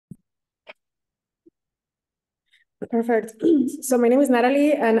Perfect. So my name is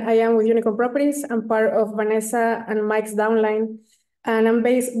Natalie, and I am with Unicorn Properties. I'm part of Vanessa and Mike's downline, and I'm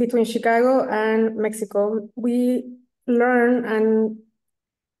based between Chicago and Mexico. We learn and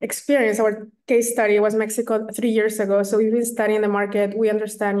experience our case study was Mexico 3 years ago. So we've been studying the market. We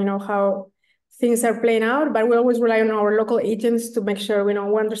understand, how things are playing out, but we always rely on our local agents to make sure we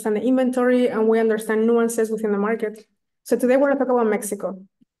understand the inventory and we understand nuances within the market. So today we're going to talk about Mexico.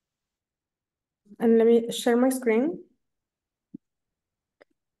 And let me share my screen.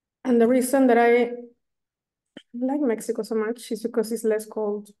 And the reason that I like Mexico so much is because it's less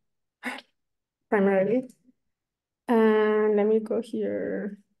cold, primarily. And let me go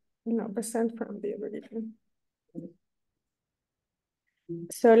here, percent from the region.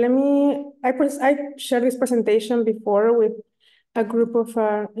 So I shared this presentation before with a group of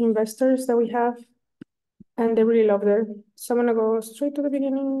investors that we have, and they really loved it. So I'm gonna go straight to the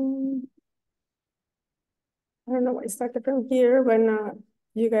beginning. I don't know why I started from here, but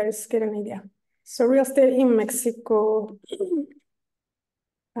you guys get an idea. So real estate in Mexico,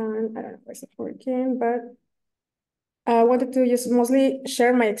 and I don't know if it's working, but I wanted to just mostly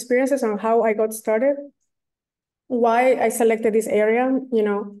share my experiences on how I got started, why I selected this area,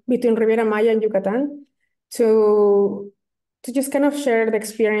 between Riviera Maya and Yucatan, to just kind of share the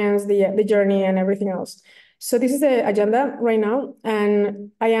experience, the journey, and everything else. So this is the agenda right now, and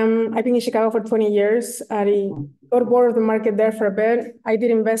I've been in Chicago for 20 years. I got bored of the market there for a bit. I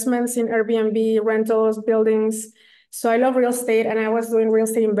did investments in Airbnb, rentals, buildings. So I love real estate, and I was doing real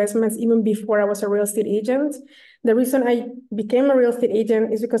estate investments even before I was a real estate agent. The reason I became a real estate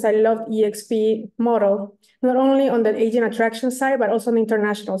agent is because I loved EXP model, not only on the agent attraction side, but also on the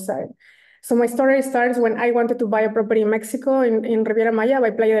international side. So my story starts when I wanted to buy a property in Mexico in Riviera Maya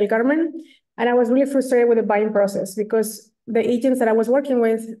by Playa del Carmen. And I was really frustrated with the buying process because the agents that I was working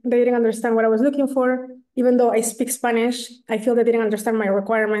with, they didn't understand what I was looking for. Even though I speak Spanish, I feel they didn't understand my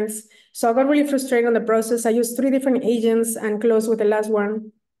requirements. So I got really frustrated on the process. I used 3 different agents and closed with the last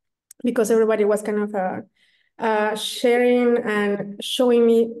one because everybody was kind of sharing and showing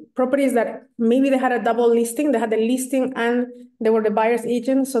me properties that maybe they had a double listing. They had the listing and they were the buyer's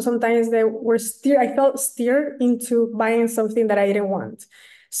agent. So sometimes I felt steered into buying something that I didn't want.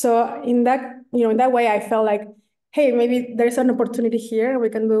 So in that way, I felt like, hey, maybe there's an opportunity here. We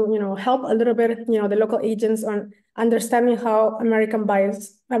can do, help a little bit, the local agents on understanding how American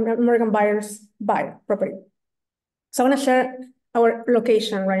buyers buy property. So I want to share our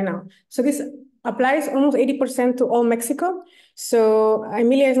location right now. So this applies almost 80% to all Mexico. So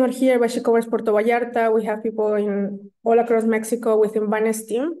Emilia is not here, but she covers Puerto Vallarta. We have people all across Mexico within Vanes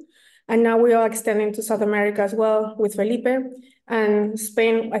team. And now we are extending to South America as well with Felipe. And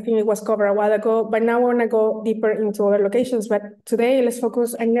Spain, I think it was covered a while ago, but now we're gonna go deeper into other locations. But today, let's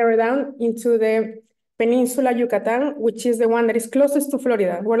focus and narrow down into the Peninsula Yucatan, which is the one that is closest to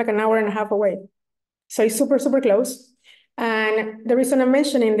Florida. We're like an hour and a half away. So it's super, super close. And the reason I'm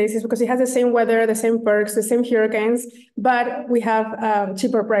mentioning this is because it has the same weather, the same perks, the same hurricanes, but we have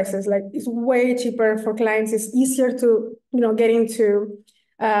cheaper prices. Like it's way cheaper for clients. It's easier to get into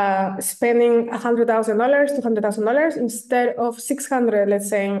spending $100,000, $200,000 instead of $600,000, let's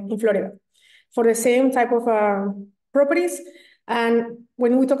say, in Florida, for the same type of properties. And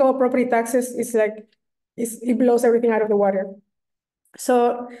when we talk about property taxes, it blows everything out of the water.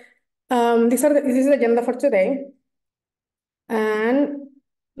 So this is the agenda for today. And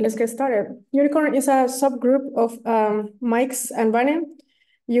let's get started. Unicorn is a subgroup of Mike's and Vane.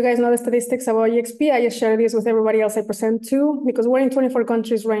 You guys know the statistics about EXP. I just share this with everybody else I present to because we're in 24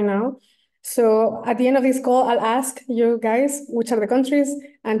 countries right now. So at the end of this call, I'll ask you guys which are the countries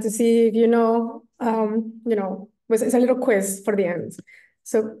and to see if it's a little quiz for the end.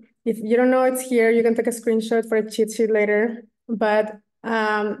 So if you don't know it's here, you can take a screenshot for a cheat sheet later. But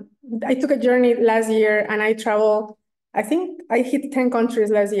I took a journey last year and I think I hit 10 countries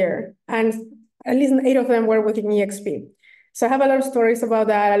last year, and at least 8 of them were within EXP. So I have a lot of stories about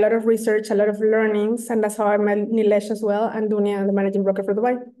that, a lot of research, a lot of learnings, and that's how I met Nilesh as well, and Dunia, the managing broker for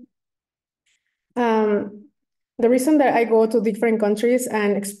Dubai. The reason that I go to different countries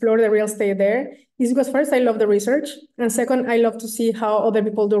and explore the real estate there is because first, I love the research, and second, I love to see how other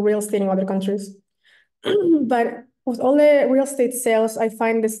people do real estate in other countries. But with all the real estate sales, I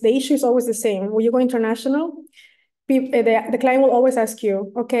find the issue is always the same. When you go international, the client will always ask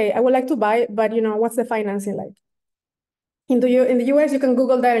you, okay, I would like to buy, but what's the financing like? In the US, you can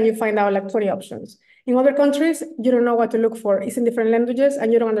Google that and you find out like 20 options. In other countries, you don't know what to look for. It's in different languages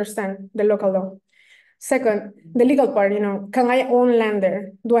and you don't understand the local law. Second, the legal part, can I own land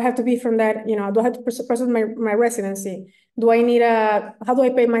there? Do I have to be from that, do I have to process my residency? Do I need how do I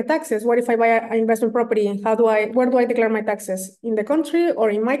pay my taxes? What if I buy an investment property? Where do I declare my taxes? In the country or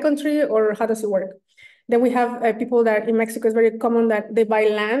in my country, or how does it work? Then we have people that in Mexico is very common that they buy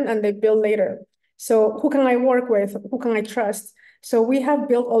land and they build later. So who can I work with? Who can I trust? So we have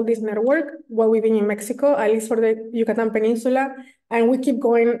built all this network while we've been in Mexico, at least for the Yucatan Peninsula, and we keep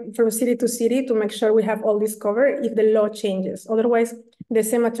going from city to city to make sure we have all this covered if the law changes. Otherwise, the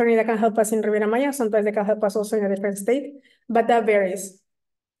same attorney that can help us in Riviera Maya, sometimes they can help us also in a different state, but that varies.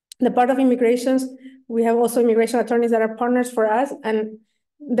 The part of immigrations, we have also immigration attorneys that are partners for us, and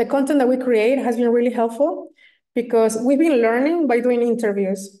the content that we create has been really helpful because we've been learning by doing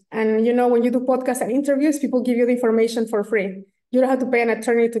interviews. And when you do podcasts and interviews, people give you the information for free. You don't have to pay an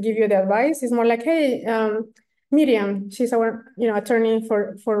attorney to give you the advice. It's more like, hey, Miriam, she's our attorney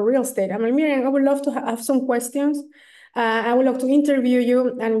for real estate. I'm like, Miriam, I would love to have some questions. I would love to interview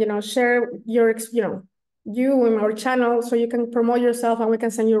you and share your you in our channel so you can promote yourself and we can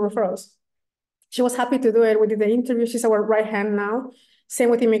send you referrals. She was happy to do it. We did the interview. She's our right hand now. Same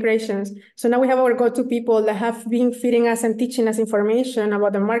with immigrations. So now we have our go-to people that have been feeding us and teaching us information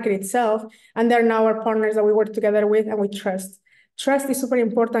about the market itself. And they're now our partners that we work together with and we trust. Trust is super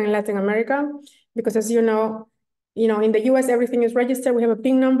important in Latin America because as you know, in the US, everything is registered. We have a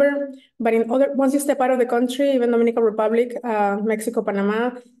PIN number, but once you step out of the country, even Dominican Republic, Mexico,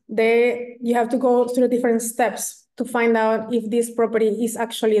 Panama, you have to go through different steps to find out if this property is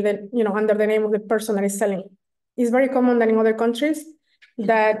actually under the name of the person that is selling. It's very common that in other countries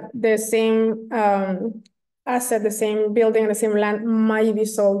that the same asset, the same building, the same land might be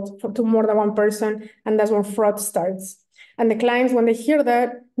sold to more than one person, and that's when fraud starts. And the clients, when they hear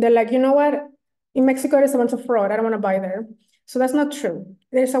that, they're like, you know what? In Mexico, there's a bunch of fraud. I don't want to buy there. So that's not true.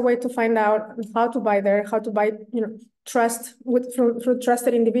 There's a way to find out how to buy there, how to buy, trust through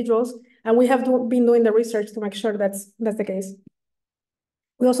trusted individuals. And we have been doing the research to make sure that's the case.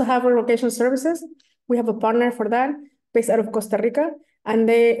 We also have relocation services. We have a partner for that based out of Costa Rica. And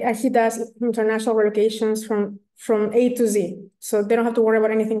he does international relocations from A to Z. So they don't have to worry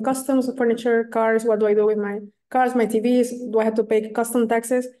about anything customs, furniture, cars. What do I do with my cars, my TVs? Do I have to pay custom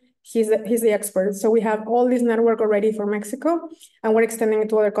taxes? He's the expert. So we have all this network already for Mexico, and we're extending it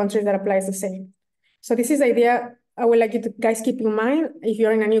to other countries that applies the same. So this is the idea I would like you to guys keep in mind if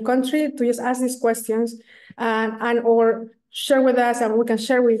you're in a new country to just ask these questions and or share with us, and we can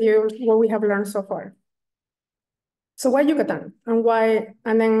share with you what we have learned so far. So why Yucatan and why?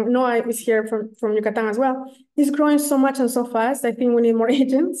 And then Noah is here from Yucatan as well. It's growing so much and so fast. I think we need more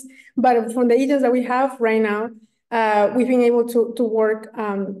agents. But from the agents that we have right now, we've been able to work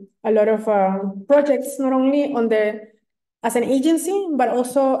a lot of projects, not only as an agency, but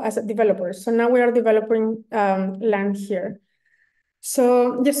also as a developer. So now we are developing land here.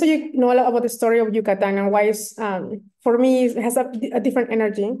 So just so you know about the story of Yucatan and why it's, for me, it has a different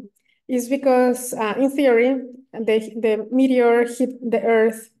energy, is because in theory, the meteor hit the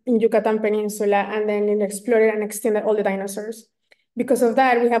Earth in Yucatan Peninsula and then it exploded and extended all the dinosaurs. Because of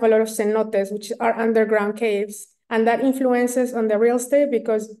that, we have a lot of cenotes, which are underground caves. And that influences on the real estate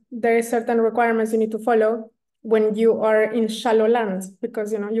because there are certain requirements you need to follow when you are in shallow land,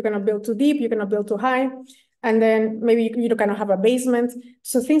 because you're gonna build too deep, you're gonna build too high, and then maybe you kind of have a basement.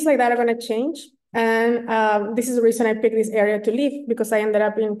 So things like that are gonna change. And this is the reason I picked this area to live, because I ended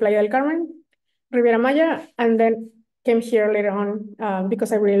up in Playa del Carmen, Riviera Maya, and then came here later on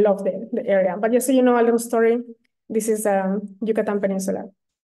because I really love the area. But just so you know a little story, this is Yucatan Peninsula.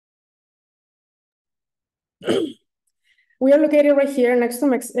 We are located right here next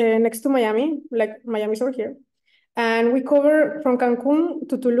to Miami, like Miami's over here. And we cover from Cancun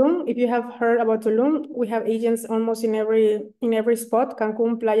to Tulum. If you have heard about Tulum, we have agents almost in every spot: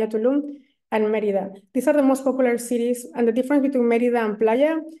 Cancun, Playa, Tulum, and Mérida. These are the most popular cities. And the difference between Mérida and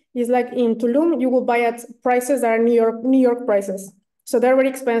Playa is like in Tulum, you will buy at prices that are New York prices. So they're very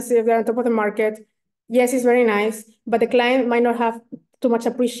expensive. They're on top of the market. Yes, it's very nice, but the client might not have too much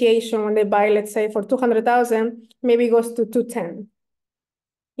appreciation when they buy, let's say, for 200,000, maybe it goes to 210.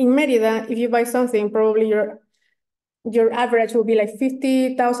 In Mérida, if you buy something, probably your average will be like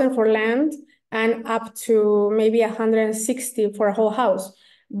 50,000 for land and up to maybe 160 for a whole house.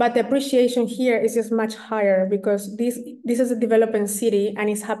 But the appreciation here is just much higher because this is a developing city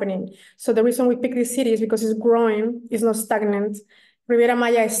and it's happening. So the reason we pick this city is because it's growing, it's not stagnant. Riviera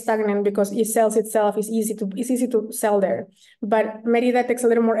Maya is stagnant because it sells itself. It's easy to sell there. But Mérida takes a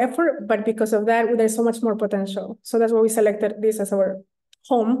little more effort, but because of that, there's so much more potential. So that's why we selected this as our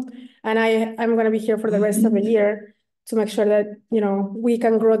home. And I'm going to be here for the rest of the year to make sure that we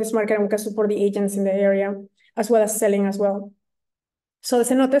can grow this market and we can support the agents in the area as well as selling as well. So the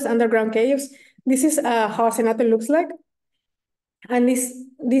cenotes, underground caves, this is how a cenote looks like. And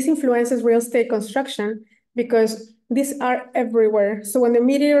this influences real estate construction because these are everywhere. So when the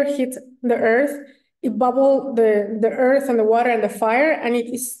meteor hit the earth, it bubbled the earth and the water and the fire, and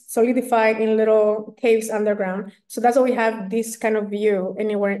it is solidified in little caves underground. So that's why we have this kind of view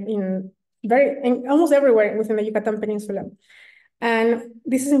anywhere in almost everywhere within the Yucatan Peninsula. And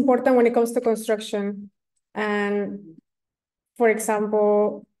this is important when it comes to construction. And for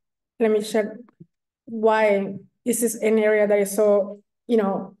example, let me share why this is an area that is so,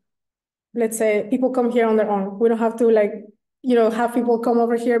 let's say people come here on their own. We don't have to have people come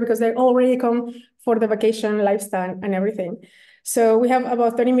over here because they already come for the vacation lifestyle and everything. So we have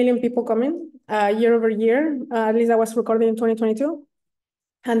about 30 million people coming year over year. At least that was recorded in 2022.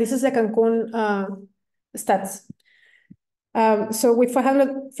 And this is the Cancun stats. So with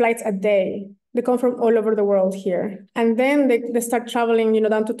 500 flights a day, they come from all over the world here. And then they start traveling,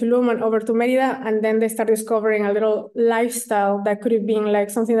 down to Tulum and over to Merida. And then they start discovering a little lifestyle that could have been like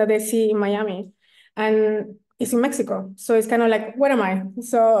something that they see in Miami. And it's in Mexico. So it's kind of like, what am I?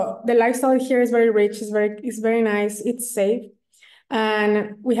 So the lifestyle here is very rich, it's very nice, it's safe.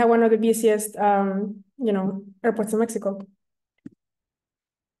 And we have one of the busiest, airports in Mexico.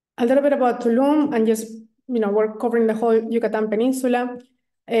 A little bit about Tulum and just, we're covering the whole Yucatan Peninsula.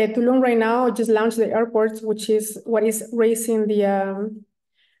 Tulum right now just launched the airport, which is what is raising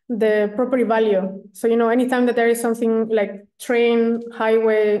the property value. So, anytime that there is something like train,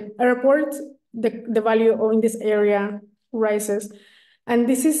 highway, airport, the value in this area rises. And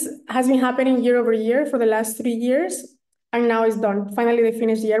this has been happening year over year for the last 3 years. And now it's done. Finally, they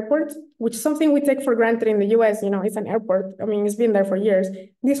finished the airport, which is something we take for granted in the US. It's an airport. I mean, it's been there for years.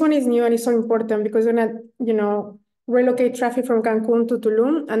 This one is new and it's so important because they're not, relocate traffic from Cancun to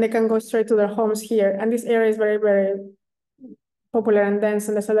Tulum and they can go straight to their homes here. And this area is very, very popular and dense,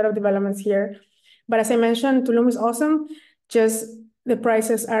 and there's a lot of developments here. But as I mentioned, Tulum is awesome. Just the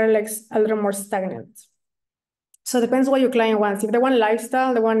prices are like a little more stagnant. So it depends what your client wants. If they want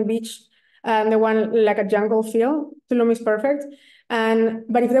lifestyle, they want beach, and they want like a jungle feel, Tulum is perfect.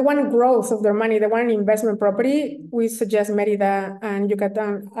 But if they want growth of their money, they want an investment property, we suggest Merida and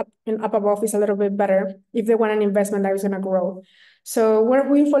Yucatan up above is a little bit better if they want an investment that is going to grow. So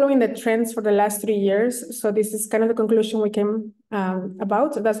we're following the trends for the last 3 years. So this is kind of the conclusion we came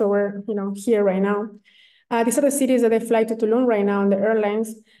about. So that's why we're here right now. These are the cities that they fly to Tulum right now on the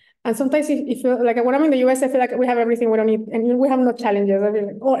airlines. And sometimes if you like when I'm in the US, I feel like we have everything we don't need and we have no challenges. I feel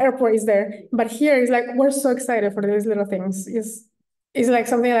like, oh, airport is there. But here it's like we're so excited for these little things. It's like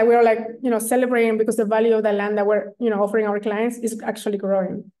something that we're like, celebrating because the value of the land that we're, offering our clients is actually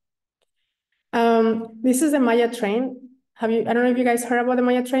growing. This is the Maya train. I don't know if you guys heard about the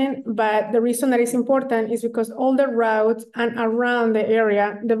Maya train, but the reason that it's important is because all the routes and around the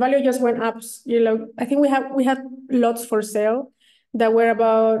area, the value just went up. I think we had lots for sale that were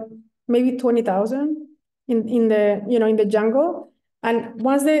about maybe 20,000 in the jungle. And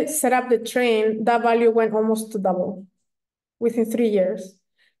once they set up the train, that value went almost to double within 3 years.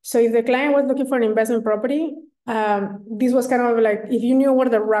 So if the client was looking for an investment property, this was kind of like, if you knew where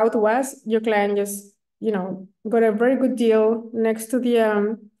the route was, your client just, got a very good deal next to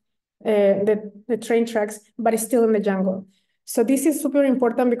the train tracks, but it's still in the jungle. So this is super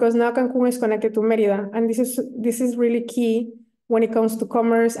important because now Cancun is connected to Merida, and this is really key when it comes to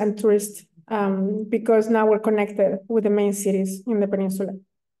commerce and tourists, because now we're connected with the main cities in the peninsula.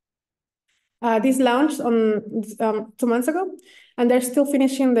 This launched on 2 months ago, and they're still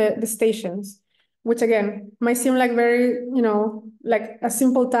finishing the stations, which again might seem like very, like a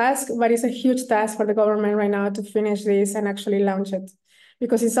simple task, but it's a huge task for the government right now to finish this and actually launch it.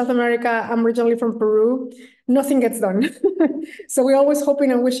 Because in South America, I'm originally from Peru, nothing gets done. So we're always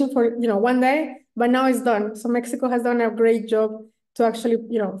hoping and wishing for, one day, but now it's done. So Mexico has done a great job to actually,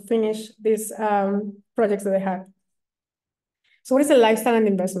 finish these projects that they had. So what is the lifestyle and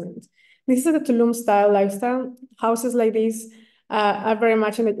investment? This is the Tulum style lifestyle. Houses like these are very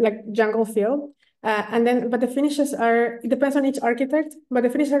much in the jungle feel. But the finishes it depends on each architect, but the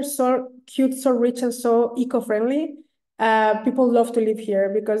finishes are so cute, so rich, and so eco-friendly. People love to live here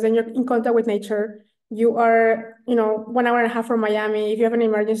because then you're in contact with nature. You are, 1 hour and a half from Miami. If you have an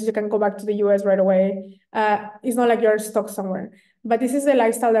emergency, you can go back to the US right away. It's not like you're stuck somewhere. But this is the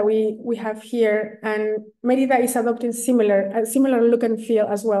lifestyle that we have here, and Merida is adopting a similar look and feel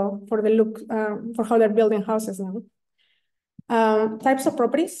as well for the look for how they're building houses now. Types of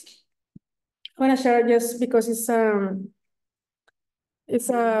properties. I'm gonna share just because it's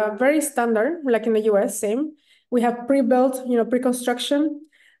very standard, like in the US, same. We have pre-built, pre-construction.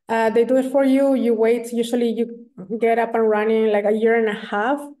 They do it for you. You wait. Usually, you get up and running like a year and a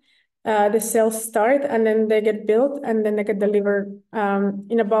half. the sales start, and then they get built, and then they get delivered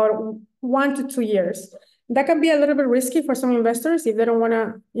in about 1 to 2 years. That can be a little bit risky for some investors if they don't want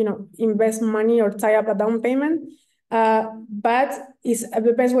to, invest money or tie up a down payment. But it's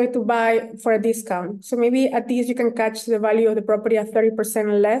the best way to buy for a discount. So maybe at least you can catch the value of the property at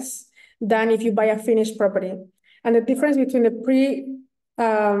 30% less than if you buy a finished property. And the difference between the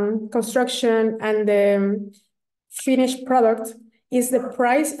pre-construction and the finished product is the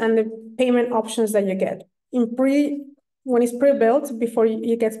price and the payment options that you get. When it's pre-built, before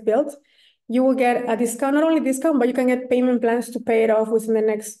it gets built, you will get a discount, not only discount, but you can get payment plans to pay it off within the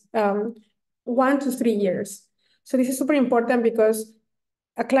next 1 to 3 years. So this is super important because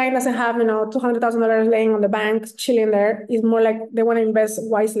a client doesn't have, $200,000 laying on the bank, chilling there. It's more like they want to invest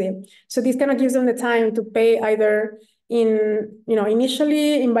wisely. So this kind of gives them the time to pay either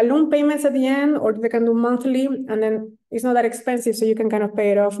initially in balloon payments at the end, or they can do monthly, and then it's not that expensive, so you can kind of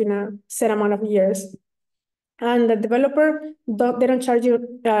pay it off in a set amount of years. And the developer, they don't charge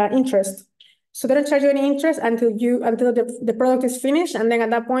you interest. So they don't charge you any interest until the product is finished, and then at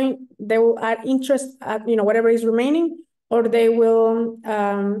that point they will add interest at whatever is remaining, or they will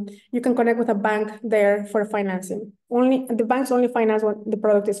you can connect with a bank there for financing. The banks only finance when the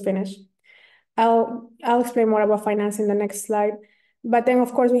product is finished. I'll explain more about financing in the next slide. But then,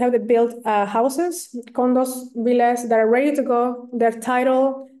 of course, we have the built houses, condos, villas that are ready to go. They're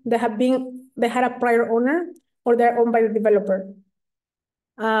titled, they had a prior owner, or they're owned by the developer.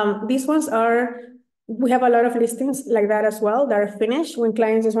 These ones we have a lot of listings like that as well that are finished when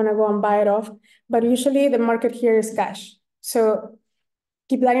clients just want to go and buy it off. But usually the market here is cash. So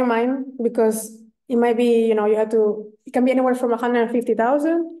keep that in mind, because it might be, it can be anywhere from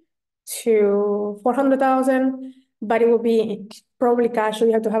 150,000 to 400,000, but it will be probably cash, so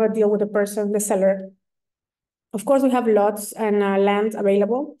you have to have a deal with the person, the seller. Of course, we have lots and land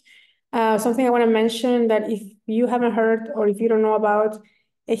available. Something I want to mention that if you haven't heard or if you don't know about,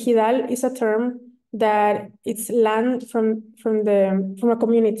 ejidal is a term that it's land from a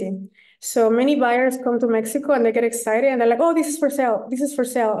community. So many buyers come to Mexico and they get excited and they're like, oh, this is for sale, this is for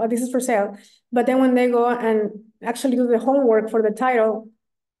sale, this is for sale. But then when they go and actually do the homework for the title,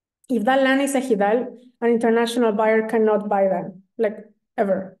 if that land is ejidal, an international buyer cannot buy that, like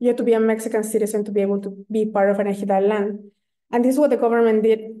ever. You have to be a Mexican citizen to be able to be part of an ejidal land. And this is what the government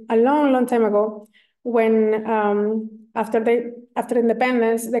did a long, long time ago when after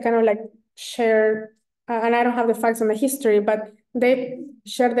independence, they kind of like share, and I don't have the facts on the history, but they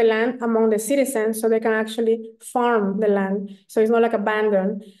share the land among the citizens so they can actually farm the land. So it's not like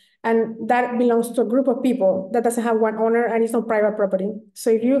abandoned. And that belongs to a group of people that doesn't have one owner, and it's not private property. So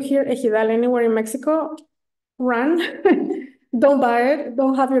if you hear ejidal anywhere in Mexico, run. Don't buy it.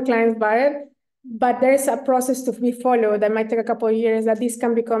 Don't have your clients buy it. But there's a process to be followed that might take a couple of years that this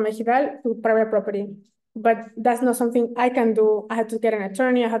can become ejidal to private property. But that's not something I can do. I have to get an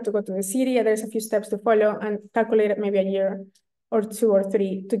attorney. I have to go to the city. And there's a few steps to follow and calculate it maybe a year or 2 or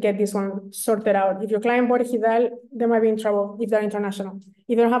 3 to get this one sorted out. If your client bought ejidal, they might be in trouble if they're international.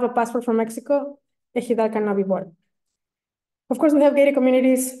 If they don't have a passport from Mexico, ejidal cannot be bought. Of course, we have gated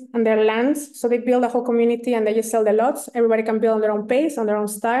communities and their lands. So they build a whole community and they just sell the lots. Everybody can build on their own pace, on their own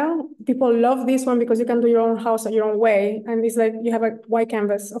style. People love this one because you can do your own house at your own way. And it's like you have a white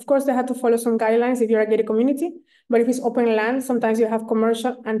canvas. Of course, they have to follow some guidelines if you're a gated community. But if it's open land, sometimes you have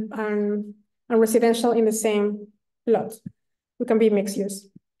commercial and residential in the same lot. It can be mixed use.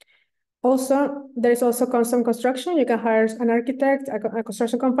 Also, there's also custom construction. You can hire an architect, a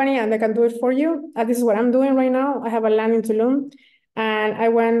construction company, and they can do it for you. This is what I'm doing right now. I have a land in Tulum, and I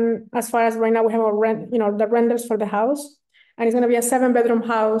went as far as right now we have the renders for the house, and it's going to be a 7-bedroom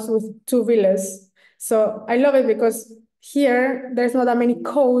house with 2 villas. So I love it because here there's not that many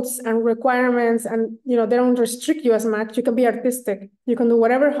codes and requirements, and they don't restrict you as much. You can be artistic. You can do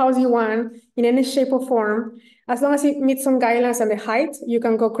whatever house you want in any shape or form. As long as it meets some guidelines and the height, you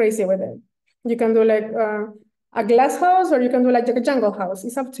can go crazy with it. You can do like a glass house, or you can do like a jungle house.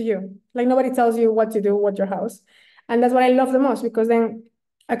 It's up to you. Like nobody tells you what to do with your house. And that's what I love the most, because then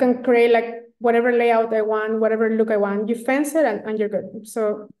I can create like whatever layout I want, whatever look I want. You fence it and you're good.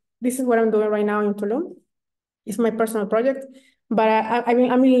 So this is what I'm doing right now in Tulum. It's my personal project, but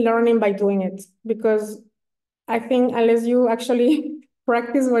I'm really learning by doing it, because I think unless you actually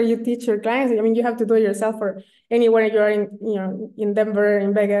practice what you teach your clients, you have to do it yourself, or anywhere you're in Denver,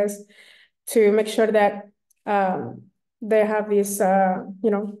 in Vegas, to make sure that they have this,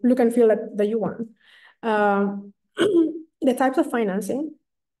 look and feel that you want. The types of financing,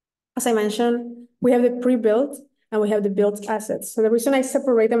 as I mentioned, we have the pre-built and we have the built assets. So the reason I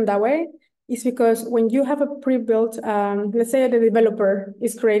separate them that way is because when you have a pre-built, let's say the developer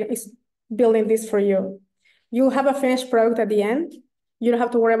is building this for you, you have a finished product at the end. You don't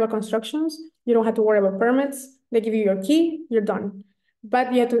have to worry about constructions. You don't have to worry about permits. They give you your key, you're done.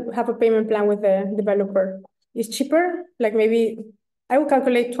 But you have to have a payment plan with the developer. It's cheaper, like maybe I would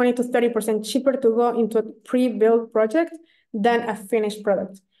calculate 20 to 30% cheaper to go into a pre-built project than a finished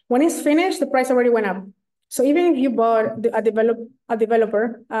product. When it's finished, the price already went up. So even if you bought a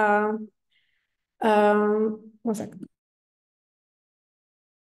developer, one second.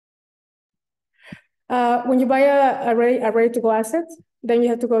 When you buy a ready-to-go asset, then you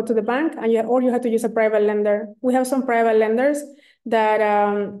have to go to the bank, or you have to use a private lender. We have some private lenders that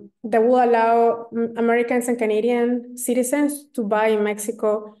will allow Americans and Canadian citizens to buy in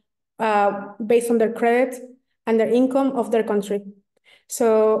Mexico based on their credit and their income of their country.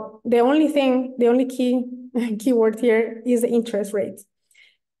 So the only key word here is the interest rate.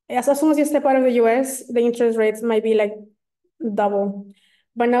 As soon as you step out of the US, the interest rates might be like double.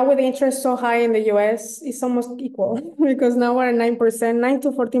 But now with the interest so high in the US, it's almost equal because now we're at 9%, 9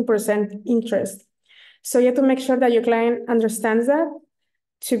 to 14% interest. So you have to make sure that your client understands that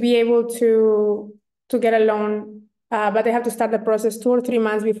to be able to get a loan, but they have to start the process 2 or 3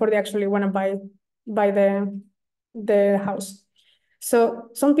 months before they actually want to buy the house. So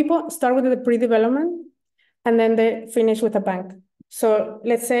some people start with the pre-development and then they finish with a bank. So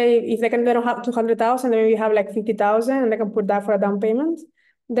let's say if they don't have 200,000, then you have like 50,000 and they can put that for a down payment.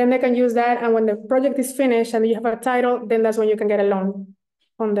 Then they can use that. And when the project is finished and you have a title, then that's when you can get a loan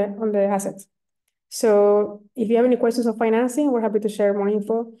on the assets. So if you have any questions on financing, we're happy to share more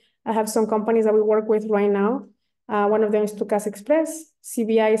info. I have some companies that we work with right now. One of them is Tucas Express,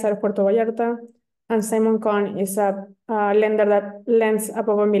 CBI is out of Puerto Vallarta, and Simon Con is a lender that lends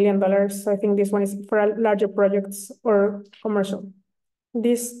above $1 million. So I think this one is for larger projects or commercial.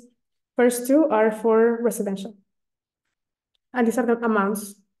 These first two are for residential. And these are the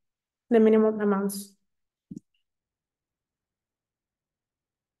amounts, the minimum amounts.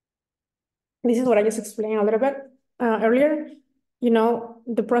 This is what I just explained a little bit earlier. You know,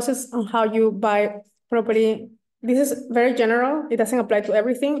 the process on how you buy property. This is very general. It doesn't apply to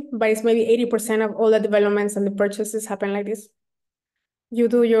everything, but it's maybe 80% of all the developments and the purchases happen like this. You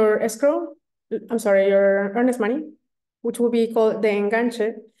do your your earnest money, which will be called the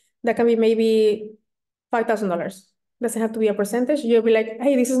enganche. That can be maybe $5,000. Doesn't have to be a percentage. You'll be like,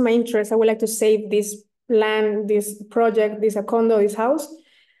 hey, this is my interest. I would like to save this land, this project, this condo, this house,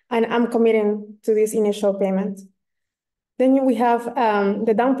 and I'm committing to this initial payment. Then we have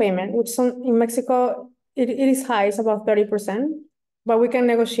the down payment, which in Mexico, it is high, it's about 30%, but we can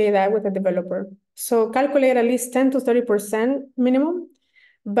negotiate that with the developer. So calculate at least 10 to 30% minimum.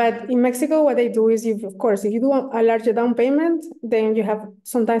 But in Mexico, what they do is, of course, if you do a larger down payment, then you have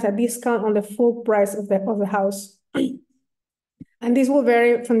sometimes a discount on the full price of the house. And this will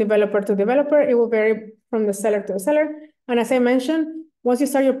vary from developer to developer. It will vary from the seller to the seller. And as I mentioned, once you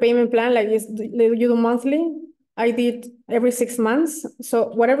start your payment plan, like you do monthly, I did every 6 months. So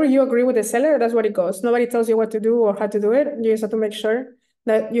whatever you agree with the seller, that's what it goes. Nobody tells you what to do or how to do it. You just have to make sure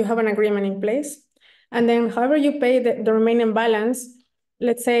that you have an agreement in place. And then however you pay the remaining balance,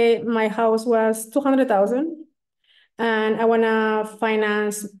 let's say my house was 200,000 and I want to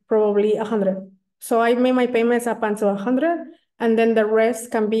finance probably 100. So I made my payments up until 100, and then the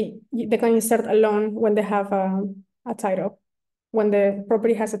rest they can insert a loan when they have a title. When the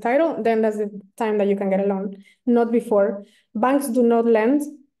property has a title, then that's the time that you can get a loan, not before. Banks do not lend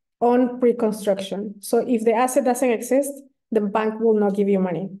on pre-construction. So if the asset doesn't exist, the bank will not give you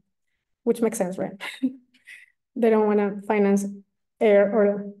money, which makes sense, right? They don't want to finance air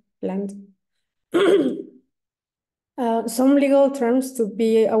or land. Some legal terms to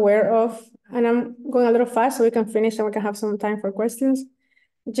be aware of, and I'm going a little fast so we can finish and we can have some time for questions.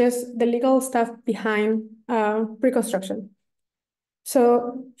 Just the legal stuff behind pre-construction.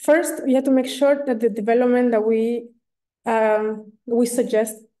 So first, we have to make sure that the development that we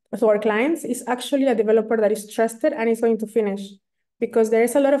suggest to our clients is actually a developer that is trusted and is going to finish. Because there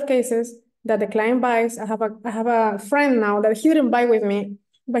is a lot of cases that the client buys. I have a friend now that he didn't buy with me,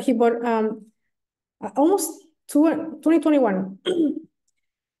 but he bought almost 2021.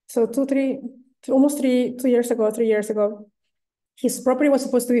 So 3 years ago, his property was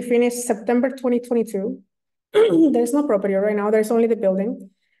supposed to be finished September 2022. There's no property right now. There's only the building.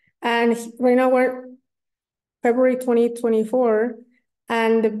 And right now we're February 2024,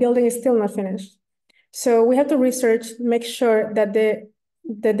 and the building is still not finished. So we have to research, make sure that the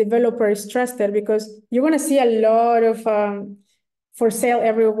developer is trusted, because you're going to see a lot of for sale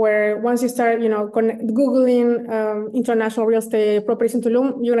everywhere. Once you start, Googling international real estate properties in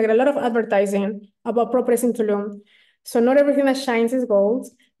Tulum, you're gonna get a lot of advertising about properties in Tulum. So not everything that shines is gold.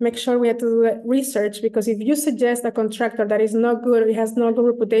 Make sure we have to do research, because if you suggest a contractor that is not good, it has no good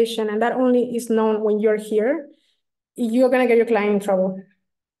reputation, and that only is known when you're here, you're gonna get your client in trouble,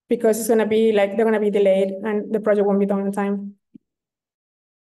 because it's gonna be like they're gonna be delayed and the project won't be done on time.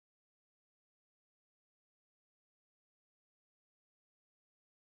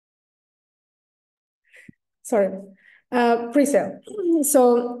 Sorry, pre-sale.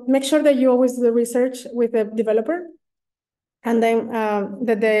 So make sure that you always do the research with the developer, and then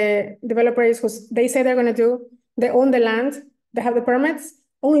that the developer is who they say they're going to do. They own the land, they have the permits.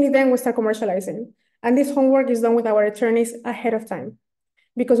 Only then we start commercializing. And this homework is done with our attorneys ahead of time,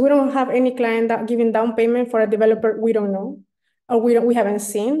 because we don't have any client that giving down payment for a developer we don't know, or we haven't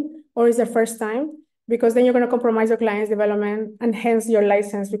seen, or is the first time, because then you're going to compromise your client's development and hence your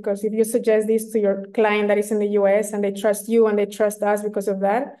license. Because if you suggest this to your client that is in the US and they trust you and they trust us because of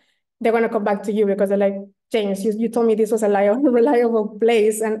that, they're going to come back to you because they're like, James, you told me this was a reliable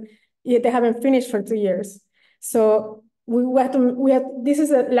place, and yet they haven't finished for 2 years. So this is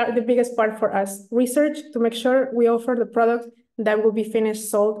the biggest part for us, research to make sure we offer the product that will be finished,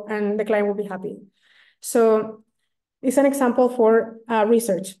 sold, and the client will be happy. So it's an example for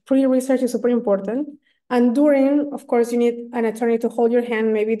research. Pre-research is super important. And during, of course, you need an attorney to hold your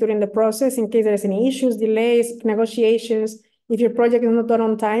hand maybe during the process in case there's any issues, delays, negotiations. If your project is not done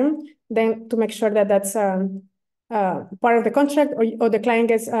on time, then to make sure that that's part of the contract, or the client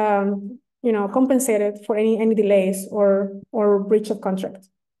gets compensated for any delays or breach of contract.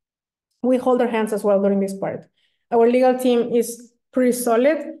 We hold our hands as well during this part. Our legal team is pretty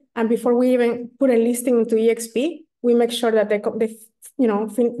solid, and before we even put a listing into EXP, we make sure that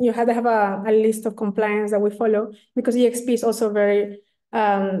you have to have a list of compliance that we follow, because EXP is also very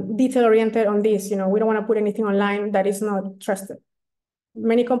detail oriented on this. We don't want to put anything online that is not trusted.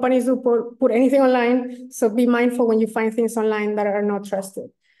 Many companies do put anything online, so be mindful when you find things online that are not trusted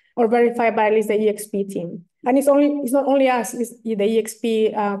or verified by at least the EXP team. And it's not only us, it's the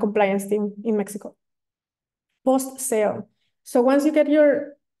EXP compliance team in Mexico. Post-sale. So once you get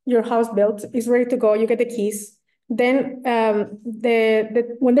your house built, it's ready to go, you get the keys. Then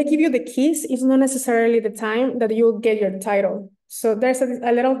when they give you the keys, it's not necessarily the time that you'll get your title. So there's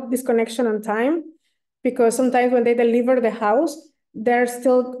a little disconnection on time, because sometimes when they deliver the house, they're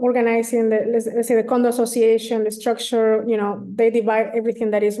still organizing let's say the condo association, the structure, they divide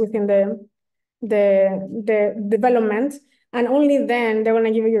everything that is within the development, and only then they're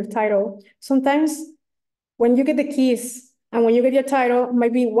gonna give you your title. Sometimes when you get the keys and when you get your title,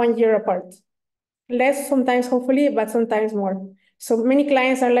 might be 1 year apart. Less sometimes, hopefully, but sometimes more. So many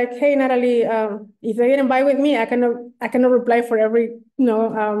clients are like, "Hey, Natalie, if they didn't buy with me, I cannot reply for every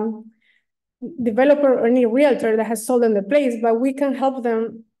developer or any realtor that has sold them the place, but we can help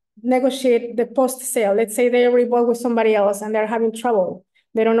them negotiate the post-sale. Let's say they already bought with somebody else and they're having trouble.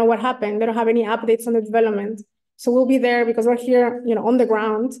 They don't know what happened. They don't have any updates on the development. So we'll be there because we're here, on the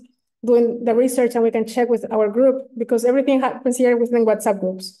ground doing the research, and we can check with our group, because everything happens here within WhatsApp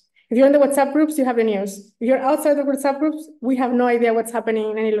groups. If you're in the WhatsApp groups, you have the news. If you're outside the WhatsApp groups, we have no idea what's happening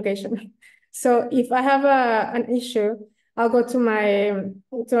in any location. So if I have an issue, I'll go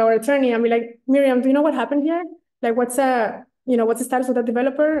to our attorney and be like, Miriam, do you know what happened here? Like, what's the status of the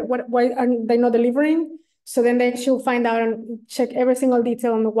developer? Why are they not delivering? So then she'll find out and check every single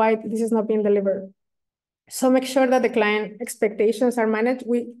detail on why this is not being delivered. So make sure that the client expectations are managed.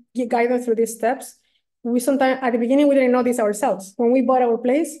 We guide them through these steps. We sometimes, at the beginning, we didn't know this ourselves. When we bought our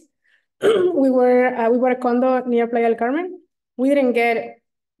place, we bought a condo near Playa del Carmen. We didn't get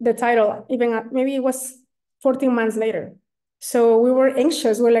the title, even maybe it was 14 months later. So we were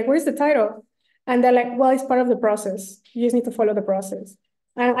anxious. We're like, where's the title? And they're like, well, it's part of the process. You just need to follow the process.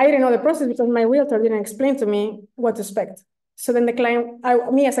 And I didn't know the process because my realtor didn't explain to me what to expect. So then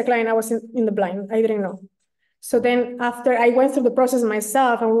me as a client, I was in the blind. I didn't know. So then after I went through the process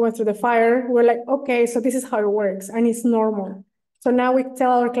myself and we went through the fire, we're like, okay, so this is how it works and it's normal. So now we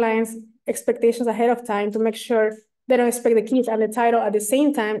tell our clients expectations ahead of time to make sure they don't expect the keys and the title at the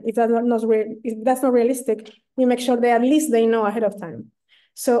same time. If that's not realistic, we make sure that at least they know ahead of time.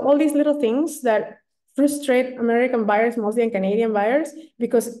 So all these little things that frustrate American buyers, mostly and Canadian buyers,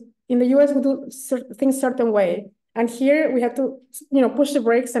 because in the US we do things certain way. And here we have to, push the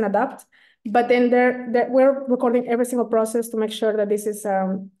brakes and adapt. But then we're recording every single process to make sure that this is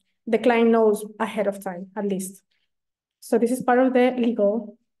the client knows ahead of time, at least. So this is part of the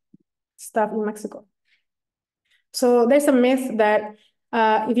legal stuff in Mexico. So there's a myth that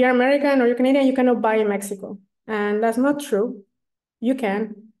if you're American or you're Canadian, you cannot buy in Mexico. And that's not true. you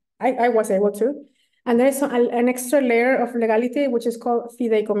can. I was able to. And there's an extra layer of legality, which is called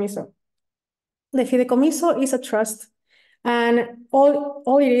fideicomiso. The fideicomiso is a trust, and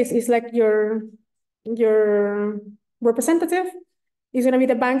all it is like your representative is going to be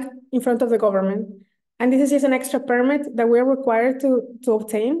the bank in front of the government. And this is just an extra permit that we're required to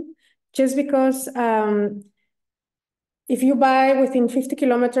obtain, just because if you buy within 50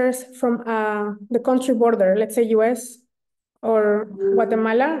 kilometers from the country border, let's say US or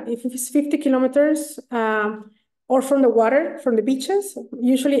Guatemala, if it's 50 kilometers, or from the water, from the beaches,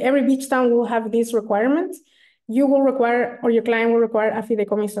 usually every beach town will have these requirements. You will require, or your client will require a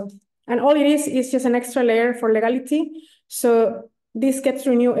fideicomiso. And all it is just an extra layer for legality. So this gets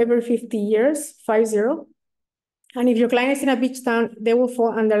renewed every 50 years, 50. And if your client is in a beach town, they will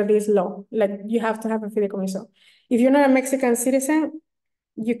fall under this law. Like you have to have a fideicomiso. If you're not a Mexican citizen,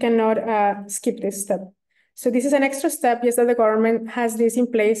 you cannot skip this step. So this is an extra step, yes, that the government has this in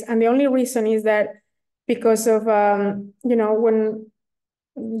place. And the only reason is that because of, when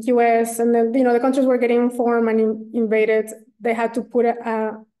US and then, the countries were getting formed and invaded, they had to put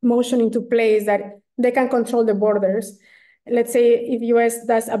a motion into place that they can control the borders. Let's say if US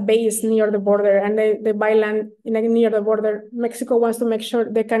does a base near the border and they buy land near the border, Mexico wants to make sure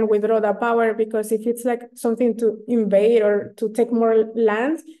they can withdraw that power, because if it's like something to invade or to take more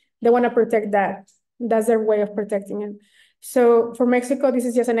land, they want to protect that. That's their way of protecting it. So for Mexico, this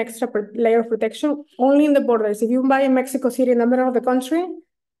is just an extra layer of protection only in the borders. If you buy in Mexico City in the middle of the country,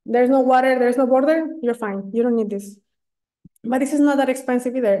 there's no water, there's no border, you're fine. You don't need this. But this is not that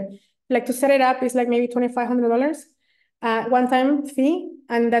expensive either. Like to set it up is like maybe $2,500, one-time fee,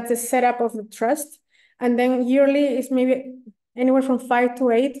 and that's the setup of the trust. And then yearly is maybe anywhere from 5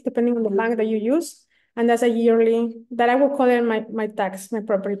 to 8, depending on the bank that you use. And that's a yearly that I will call it my tax, my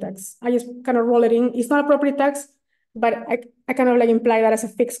property tax. I just kind of roll it in. It's not a property tax, but I kind of like imply that as a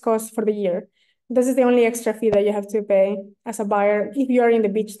fixed cost for the year. This is the only extra fee that you have to pay as a buyer if you are in the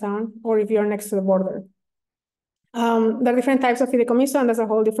beach town or if you're next to the border. There are different types of fideicomiso, and that's a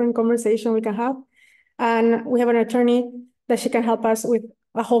whole different conversation we can have. And we have an attorney that she can help us with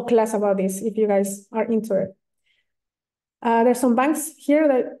a whole class about this if you guys are into it. There's some banks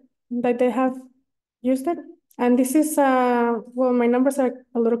here that they have used it. And this is, well, my numbers are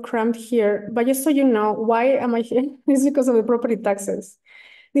a little cramped here, but just so you know, why am I here? It's because of the property taxes.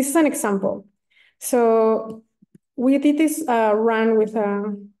 This is an example. So we did this run with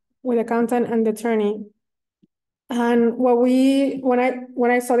accountant and the attorney. And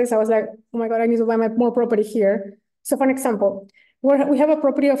when I saw this, I was like, oh my God, I need to buy more property here. So for an example, we have a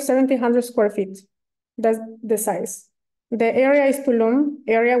property of 1,700 square feet. That's the size. The area is Tulum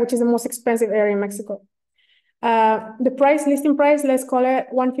area, which is the most expensive area in Mexico. The listing price, let's call it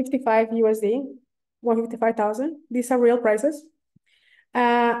 155 USD, 155,000. These are real prices.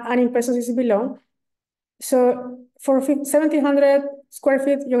 And in pesos is below. So for 1,700 square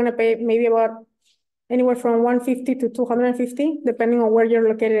feet, you're gonna pay maybe about anywhere from 150 to 250, depending on where you're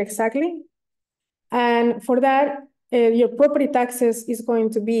located exactly. And for that, your property taxes is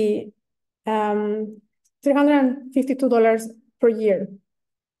going to be $352 per year.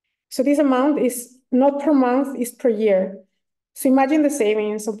 So this amount is not per month, it's per year. So imagine the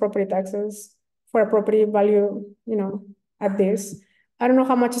savings of property taxes for a property value, at this. I don't know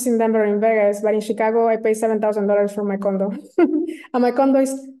how much is in Denver or in Vegas, but in Chicago, I pay $7,000 for my condo. And my condo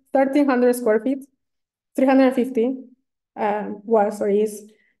is 1,300 square feet, 350 was or is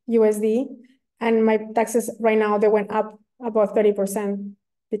USD. And my taxes right now, they went up about 30%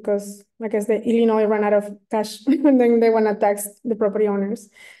 because I guess the Illinois ran out of cash and then they want to tax the property owners.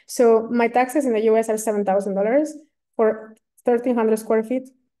 So my taxes in the US are $7,000 for 1,300 square feet,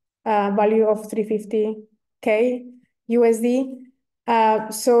 value of 350K USD.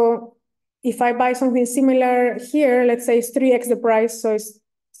 So if I buy something similar here, let's say it's 3x the price, so it's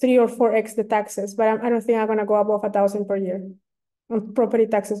 3 or 4x the taxes, but I don't think I'm gonna go above 1,000 per year on property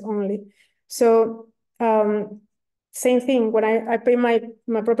taxes only. So same thing, when I pay my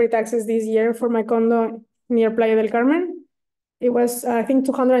property taxes this year for my condo near Playa del Carmen, it was, I think,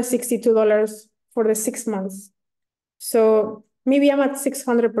 $262 for the 6 months. So maybe I'm at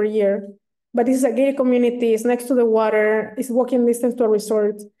 600 per year, but this is a gated community, it's next to the water, it's walking distance to a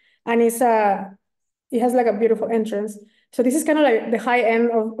resort, and it has like a beautiful entrance. So this is kind of like the high end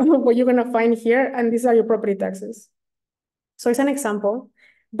of what you're gonna find here, and these are your property taxes. So it's an example,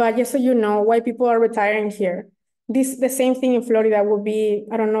 but just so you know why people are retiring here. The same thing in Florida would be,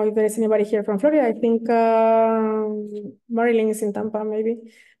 I don't know if there's anybody here from Florida. I think Marilyn is in Tampa maybe,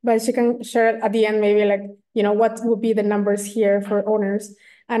 but she can share at the end maybe like, what would be the numbers here for owners.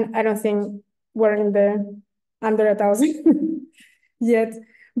 And I don't think we're in the under 1,000. yet,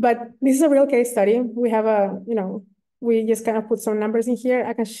 but this is a real case study. We have we just kind of put some numbers in here.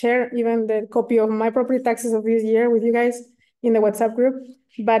 I can share even the copy of my property taxes of this year with you guys in the WhatsApp group,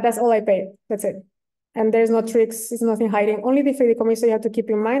 but that's all I pay. That's it. And there's no tricks, there's nothing hiding. Only the fideicomiso you have to keep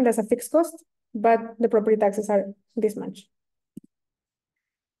in mind, that's a fixed cost, but the property taxes are this much.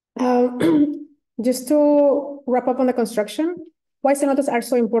 Just to wrap up on the construction, why cenotes are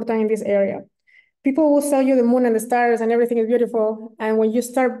so important in this area. People will sell you the moon and the stars and everything is beautiful. And when you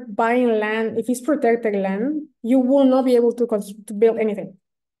start buying land, if it's protected land, you will not be able to build anything.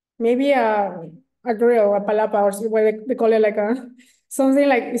 Maybe a grill, a palapa, or what they call it, like something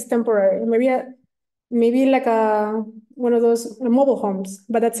like it's temporary. Maybe like one of those mobile homes,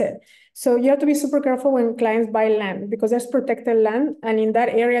 but that's it. So you have to be super careful when clients buy land because there's protected land, and in that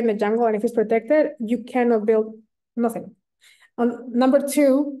area in the jungle, and if it's protected, you cannot build nothing. Number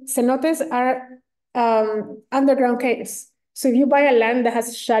two, cenotes are underground caves. So if you buy a land that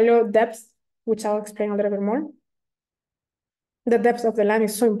has shallow depths, which I'll explain a little bit more, the depth of the land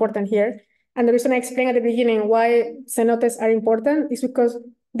is so important here. And the reason I explained at the beginning why cenotes are important is because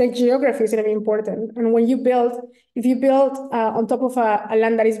the geography is going to be important. And when you build, if you build on top of a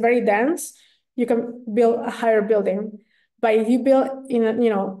land that is very dense, you can build a higher building. But if you build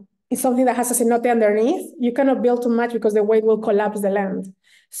in something that has a cenote underneath, you cannot build too much because the weight will collapse the land.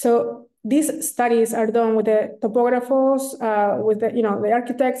 So these studies are done with the topographers, with the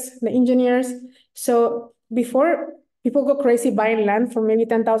architects, the engineers. So before people go crazy buying land for maybe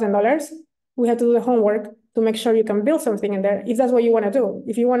 $10,000, we have to do the homework to make sure you can build something in there, if that's what you want to do.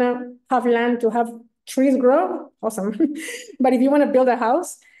 If you want to have land to have trees grow, awesome. But if you want to build a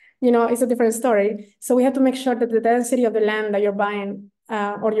house, it's a different story. So we have to make sure that the density of the land that you're buying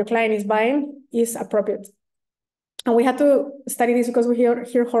or your client is buying is appropriate. And we had to study this because we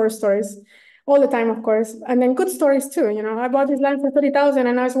hear horror stories all the time, of course, and then good stories too. I bought this land for 30,000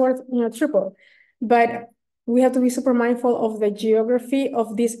 and now it's worth triple. But we have to be super mindful of the geography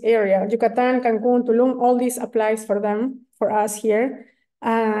of this area. Yucatan, Cancun, Tulum, all this applies for them, for us here.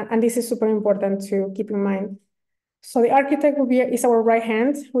 And this is super important to keep in mind. So the architect is our right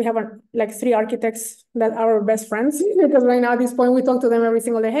hand. We have like 3 architects that are our best friends because right now at this point we talk to them every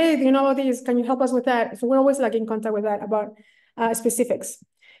single day. Hey, do you know about this? Can you help us with that? So we're always like in contact with that about specifics.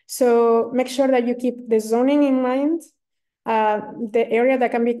 So make sure that you keep the zoning in mind. The area that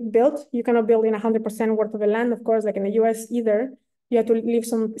can be built, you cannot build in 100% worth of the land, of course, like in the US either. You have to leave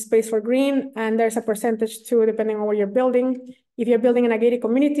some space for green, and there's a percentage too, depending on what you're building. If you're building in a gated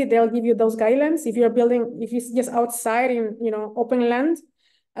community, they'll give you those guidelines. If it's just outside in open land,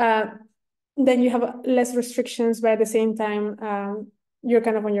 then you have less restrictions, but at the same time, you're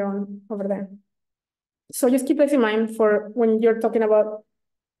kind of on your own over there. So just keep this in mind for when you're talking about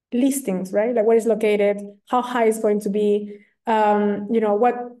listings, right? Like where it's located, how high it's going to be,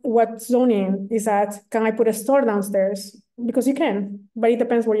 what zoning is that? Can I put a store downstairs? Because you can, but it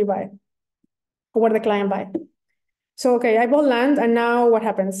depends where you buy or where the client buy. So, okay, I bought land and now what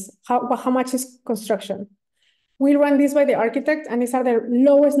happens? How much is construction? We run this by the architect and these are the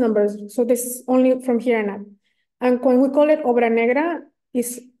lowest numbers. So this is only from here and up. And when we call it obra negra,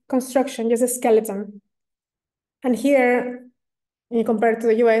 is construction, just a skeleton. And here, compared to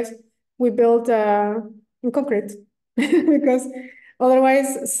the US, we built in concrete because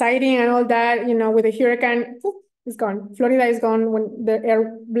otherwise siding and all that, with a hurricane, it's gone. Florida is gone when the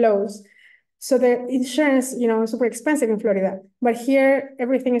air blows. So the insurance, is super expensive in Florida. But here,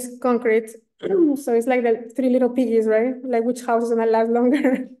 everything is concrete. So it's like the 3 little piggies, right? Like which house is gonna last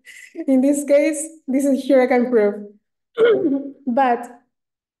longer? In this case, this is hurricane proof. But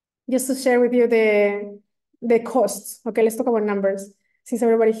just to share with you the costs. Okay, let's talk about numbers. Since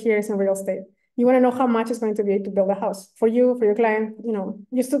everybody here is in real estate, you want to know how much it's going to be to build a house for you, for your client.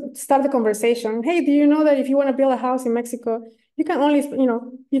 Just to start the conversation. Hey, do you know that if you want to build a house in Mexico, you can only,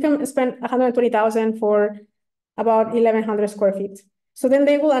 you can spend 120,000 for about 1,100 square feet. So then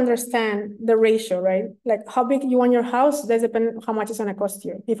they will understand the ratio, right? Like how big you want your house, that depends on how much it's going to cost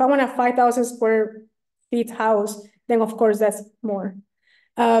you. If I want a 5,000 square feet house, then of course that's more.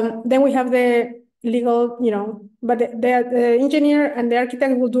 Then we have the legal, but the engineer and the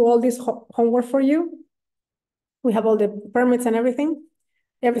architect will do all this homework for you. We have all the permits and everything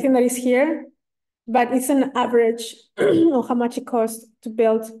that is here, but it's an average of how much it costs to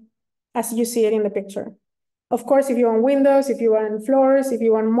build as you see it in the picture. Of course, if you want windows, if you want floors, if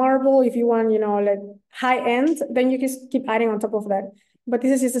you want marble, if you want, like high end, then you just keep adding on top of that. But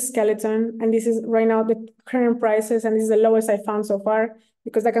this is just a skeleton, and this is right now the current prices, and this is the lowest I found so far,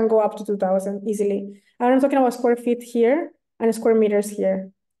 because that can go up to 2,000 easily. And I'm talking about square feet here and square meters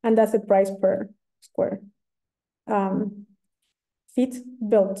here, and that's the price per square feet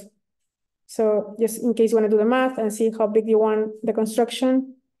built. So just in case you want to do the math and see how big you want the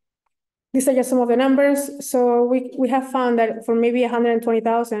construction, these are just some of the numbers. So we have found that for maybe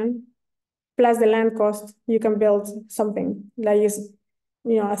 120,000 plus the land cost, you can build something that is, a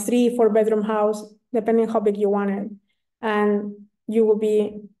 3-4 bedroom house, depending how big you want it. And you will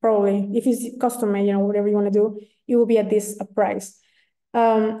be probably, if it's custom made, whatever you want to do, you will be at this price.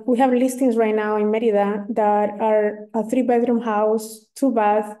 We have listings right now in Merida that are a 3-bedroom house, 2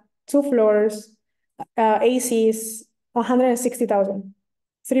 bath, 2 floors, ACs, 160,000.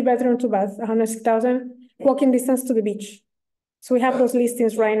 3-bedroom, 2 bath, 160,000, walking distance to the beach. So we have those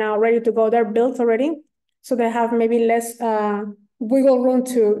listings right now ready to go. They're built already. So they have maybe less wiggle room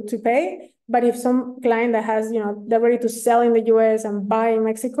to pay. But if some client that has, they're ready to sell in the US and buy in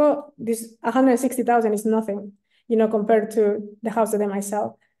Mexico, this 160,000 is nothing, compared to the house that they might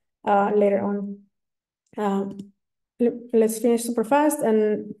sell later on. Let's finish super fast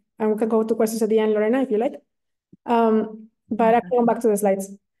and we can go to questions at the end, Lorena, if you like. But I'll come back to the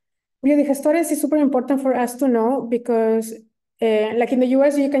slides. Biodigestores is super important for us to know because like in the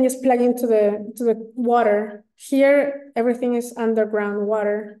US, you can just plug into the water. Here, everything is underground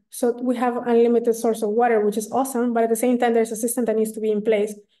water. So we have unlimited source of water, which is awesome. But at the same time, there's a system that needs to be in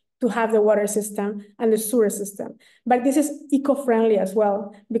place to have the water system and the sewer system. But this is eco-friendly as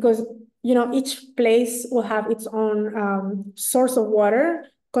well, because each place will have its own source of water,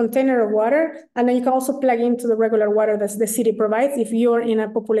 container of water, and then you can also plug into the regular water that the city provides if you're in a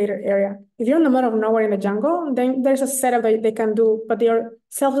populated area. If you're in the middle of nowhere in the jungle, then there's a setup that they can do, but they are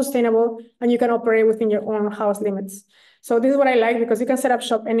self-sustainable and you can operate within your own house limits. So this is what I like, because you can set up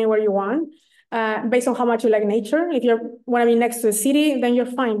shop anywhere you want based on how much you like nature. If you want to be next to the city, then you're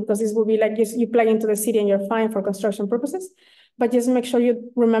fine, because this will be like you plug into the city and you're fine for construction purposes. But just make sure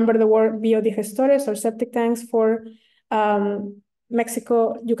you remember the word biodigestores or septic tanks for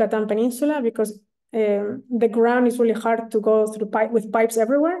Mexico, Yucatan Peninsula, because the ground is really hard to go through with pipes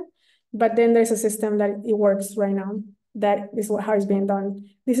everywhere. But then there's a system that it works right now. That is how it's being done.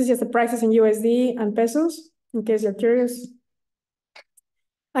 This is just the prices in USD and pesos, in case you're curious.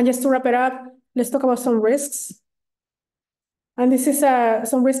 And just to wrap it up, let's talk about some risks. And this is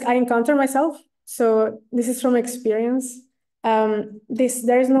some risk I encountered myself. So this is from experience.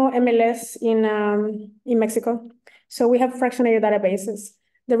 There is no MLS in Mexico. So we have fractionated databases.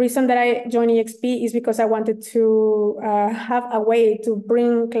 The reason that I joined EXP is because I wanted to have a way to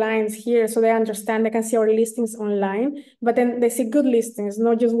bring clients here so they understand, they can see our listings online, but then they see good listings,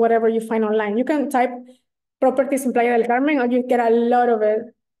 not just whatever you find online. You can type properties in Playa del Carmen and you get a lot of it.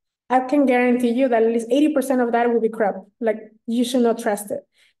 I can guarantee you that at least 80% of that will be crap. Like, you should not trust it.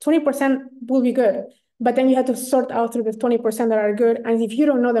 20% will be good. But then you have to sort out through the 20% that are good. And if you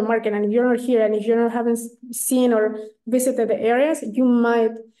don't know the market, and if you're not here, and if you haven't seen or visited the areas, you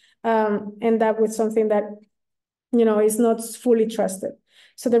might end up with something that, is not fully trusted.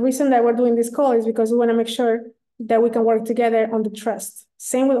 So the reason that we're doing this call is because we want to make sure that we can work together on the trust.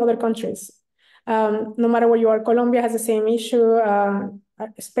 Same with other countries. No matter where you are, Colombia has the same issue.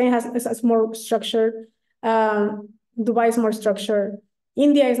 Spain is more structured. Dubai is more structured.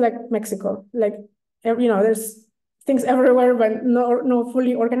 India is like Mexico. Like, there's things everywhere, but no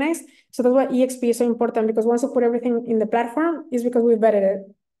fully organized. So that's why EXP is so important, because once you put everything in the platform, is because we vetted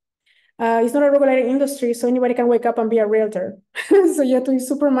it. It's not a regulated industry, so anybody can wake up and be a realtor. So you have to be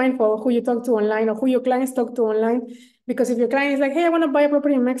super mindful of who you talk to online or who your clients talk to online. Because if your client is like, hey, I want to buy a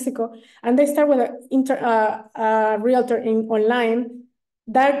property in Mexico, and they start with a realtor online,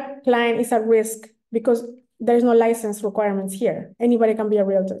 that client is at risk because there's no license requirements here. Anybody can be a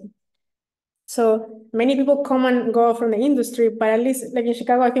realtor. So many people come and go from the industry, but at least like in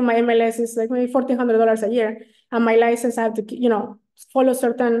Chicago, I think my MLS is like maybe $1,400 a year. And my license, I have to, follow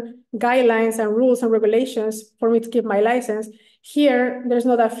certain guidelines and rules and regulations for me to keep my license. Here, there's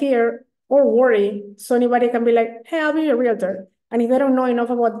not a fear or worry. So anybody can be like, hey, I'll be a realtor. And if they don't know enough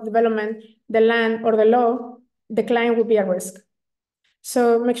about the development, the land, or the law, the client will be at risk.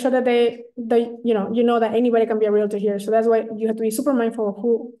 So make sure that they that anybody can be a realtor here. So that's why you have to be super mindful of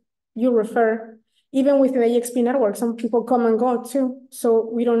who you refer. Even within the EXP network, some people come and go too. So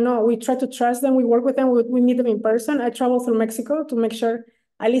we don't know. We try to trust them. We work with them. We meet them in person. I travel through Mexico to make sure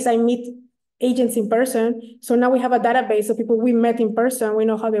at least I meet agents in person. So now we have a database of people we met in person. We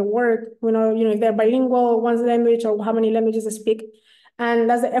know how they work. We know, if they're bilingual, one's language, or how many languages they speak. And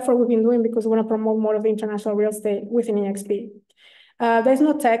that's the effort we've been doing, because we want to promote more of the international real estate within EXP. There's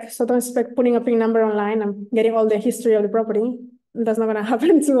no tech, so don't expect putting a PIN number online and getting all the history of the property. That's not going to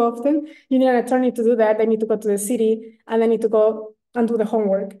happen too often. You need an attorney to do that. They need to go to the city and they need to go and do the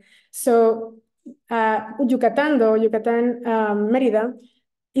homework. So Yucatan, though, Merida,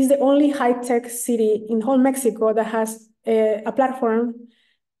 is the only high-tech city in whole Mexico that has a platform.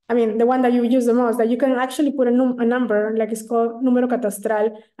 I mean, the one that you use the most, that you can actually put a number, like it's called número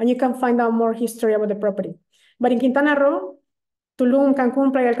catastral, and you can find out more history about the property. But in Quintana Roo, Tulum,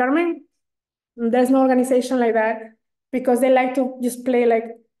 Cancun, Playa del Carmen, there's no organization like that because they like to just play like,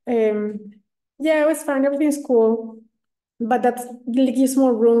 yeah, it's fine, everything's cool, but that gives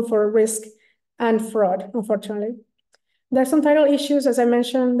more room for risk and fraud, unfortunately. There's some title issues, as I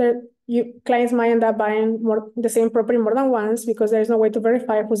mentioned, that clients might end up buying the same property more than once because there's no way to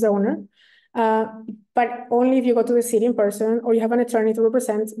verify who's the owner. But only if you go to the city in person or you have an attorney to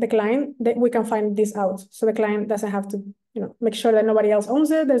represent the client, that we can find this out. So the client doesn't have to, make sure that nobody else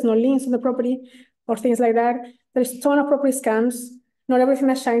owns it. There's no liens on the property or things like that. There's a ton of property scams. Not everything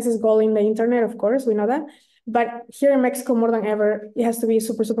that shines is gold in the internet, of course, we know that. But here in Mexico, more than ever, it has to be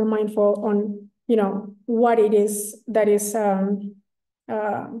super, super mindful on, what it is that is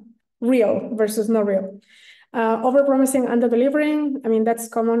real versus not real. Overpromising, under-delivering, I mean, that's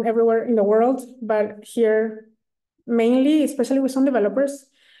common everywhere in the world, but here, mainly, especially with some developers,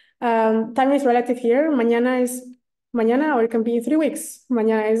 time is relative here. Mañana is mañana, or it can be 3 weeks.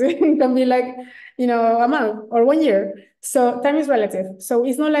 Mañana is, it can be like, a month or 1 year. So time is relative. So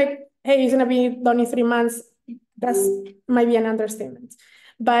it's not like, hey, it's gonna be done in 3 months. That's might be an understatement.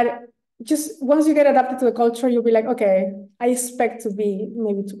 But just once you get adapted to the culture, you'll be like, okay, I expect to be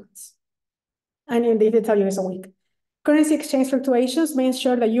maybe 2 months. And if they tell you it's a week. Currency exchange fluctuations, make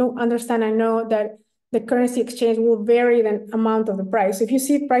sure that you understand and know that the currency exchange will vary the amount of the price. So if you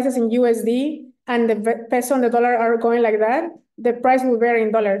see prices in USD and the peso and the dollar are going like that, the price will vary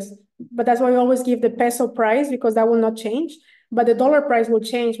in dollars. But that's why we always give the peso price, because that will not change. But the dollar price will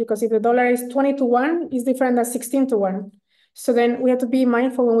change, because if the dollar is 20-1, it's different than 16-1. So then we have to be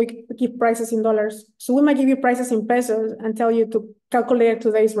mindful when we give prices in dollars. So we might give you prices in pesos and tell you to calculate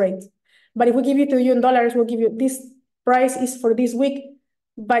today's rate. But if we give it to you in dollars, we'll give you this price is for this week,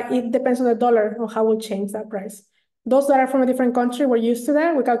 but it depends on the dollar or how we'll change that price. Those that are from a different country, we're used to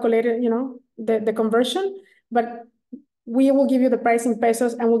that. We calculated, the conversion, but we will give you the price in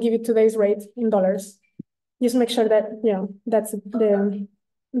pesos and we'll give you today's rate in dollars. Just make sure that, that's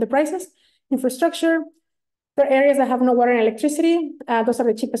the prices. Infrastructure. There are areas that have no water and electricity. Those are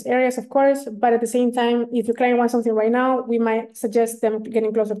the cheapest areas, of course, but at the same time, if your client wants something right now, we might suggest them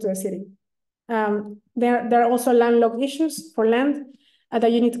getting closer to the city. There are also landlocked issues for land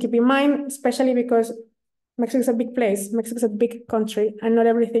that you need to keep in mind, especially because Mexico is a big place. Mexico is a big country, and not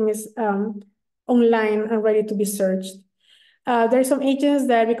everything is online and ready to be searched. There are some agents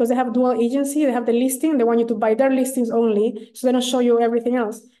that, because they have dual agency, they have the listing, they want you to buy their listings only, so they don't show you everything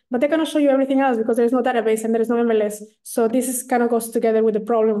else. But they cannot show you everything else because there's no database and there is no MLS. So this is kind of goes together with the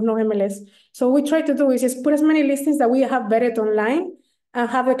problem of no MLS. So what we try to do is just put as many listings that we have vetted online and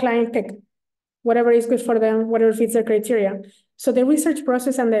have the client pick whatever is good for them, whatever fits their criteria. So the research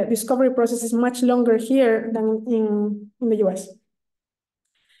process and the discovery process is much longer here than in the US.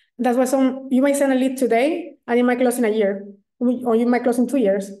 That's why you might send a lead today and it might close in a year, or you might close in 2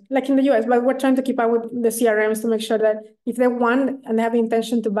 years, like in the US, but we're trying to keep up with the CRMs to make sure that if they want and they have the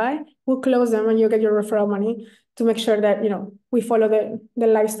intention to buy, we'll close them and you get your referral money to make sure that, we follow the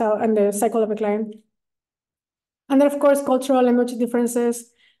lifestyle and the cycle of the client. And then, of course, cultural and language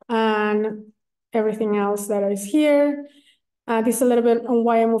differences and everything else that is here. This is a little bit on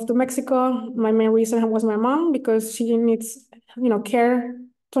why I moved to Mexico. My main reason was my mom, because she needs, care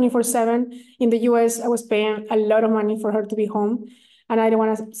 24/7. In the US, I was paying a lot of money for her to be home, and I didn't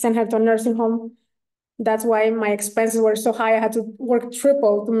want to send her to a nursing home. That's why my expenses were so high. I had to work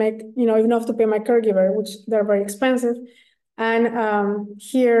triple to make, enough to pay my caregiver, which they're very expensive. And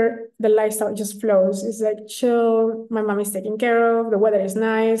here, the lifestyle just flows. It's like chill. My mom is taken care of. The weather is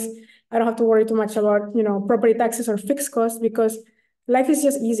nice. I don't have to worry too much about, property taxes or fixed costs, because life is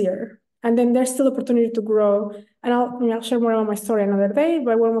just easier. And then there's still opportunity to grow. And I'll share more about my story another day,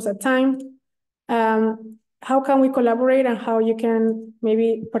 but we're almost at time. How can we collaborate and how you can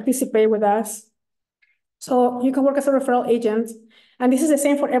maybe participate with us? So you can work as a referral agent. And this is the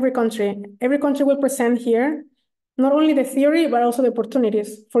same for every country. Every country will present here not only the theory, but also the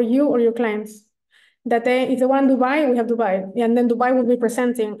opportunities for you or your clients. That if they want Dubai, we have Dubai. And then Dubai will be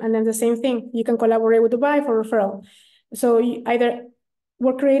presenting. And then the same thing, you can collaborate with Dubai for referral. So either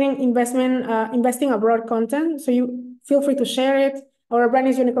we're creating investing abroad content. So you feel free to share it. Our brand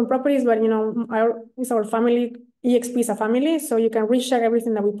is Unicorn Properties, but it's our family. EXP is a family, so you can reshare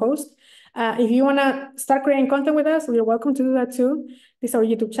everything that we post. If you want to start creating content with us, you're welcome to do that too. This is our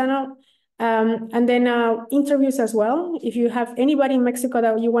YouTube channel. And then interviews as well. If you have anybody in Mexico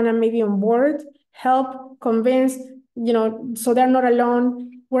that you want to maybe onboard, help, convince, so they're not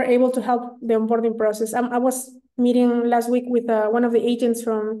alone, we're able to help the onboarding process. I was meeting last week with one of the agents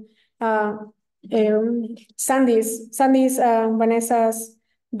from Sandy's Vanessa's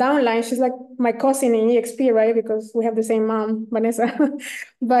downline. She's like my cousin in EXP, right? Because we have the same mom, Vanessa.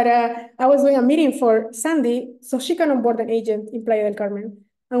 But I was doing a meeting for Sandy so she can onboard an agent in Playa del Carmen.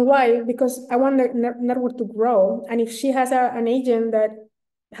 And why? Because I want the network to grow. And if she has an agent that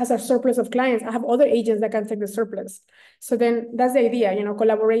has a surplus of clients, I have other agents that can take the surplus. So then that's the idea,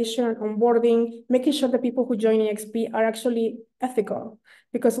 collaboration, onboarding, making sure the people who join EXP are actually ethical.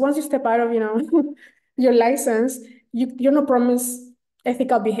 Because once you step out of, your license, you're not promised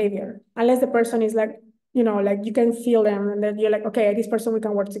ethical behavior unless the person is like, like you can feel them and then you're like, okay, this person we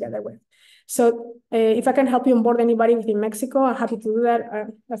can work together with. So if I can help you onboard anybody within Mexico, I'm happy to do that.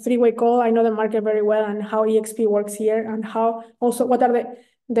 A three-way call. I know the market very well and how EXP works here and how also what are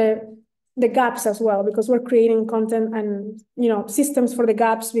the gaps as well, because we're creating content and systems for the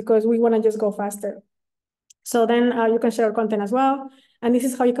gaps because we want to just go faster. So then you can share content as well. And this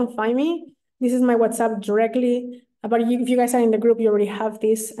is how you can find me. This is my WhatsApp directly. But if you guys are in the group, you already have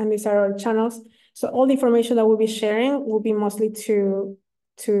this, and these are our channels. So all the information that we'll be sharing will be mostly to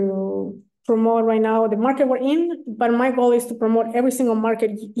promote right now the market we're in. But my goal is to promote every single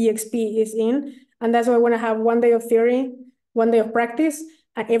market EXP is in. And that's why I want to have 1 day of theory, 1 day of practice,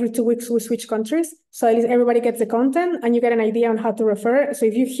 and every 2 weeks we switch countries. So at least everybody gets the content and you get an idea on how to refer. So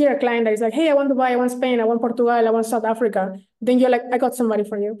if you hear a client that is like, hey, I want Dubai, I want Spain, I want Portugal, I want South Africa, then you're like, I got somebody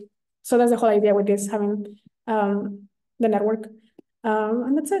for you. So that's the whole idea with this, having the network.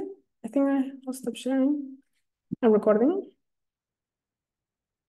 And that's it. I think I'll stop sharing and recording.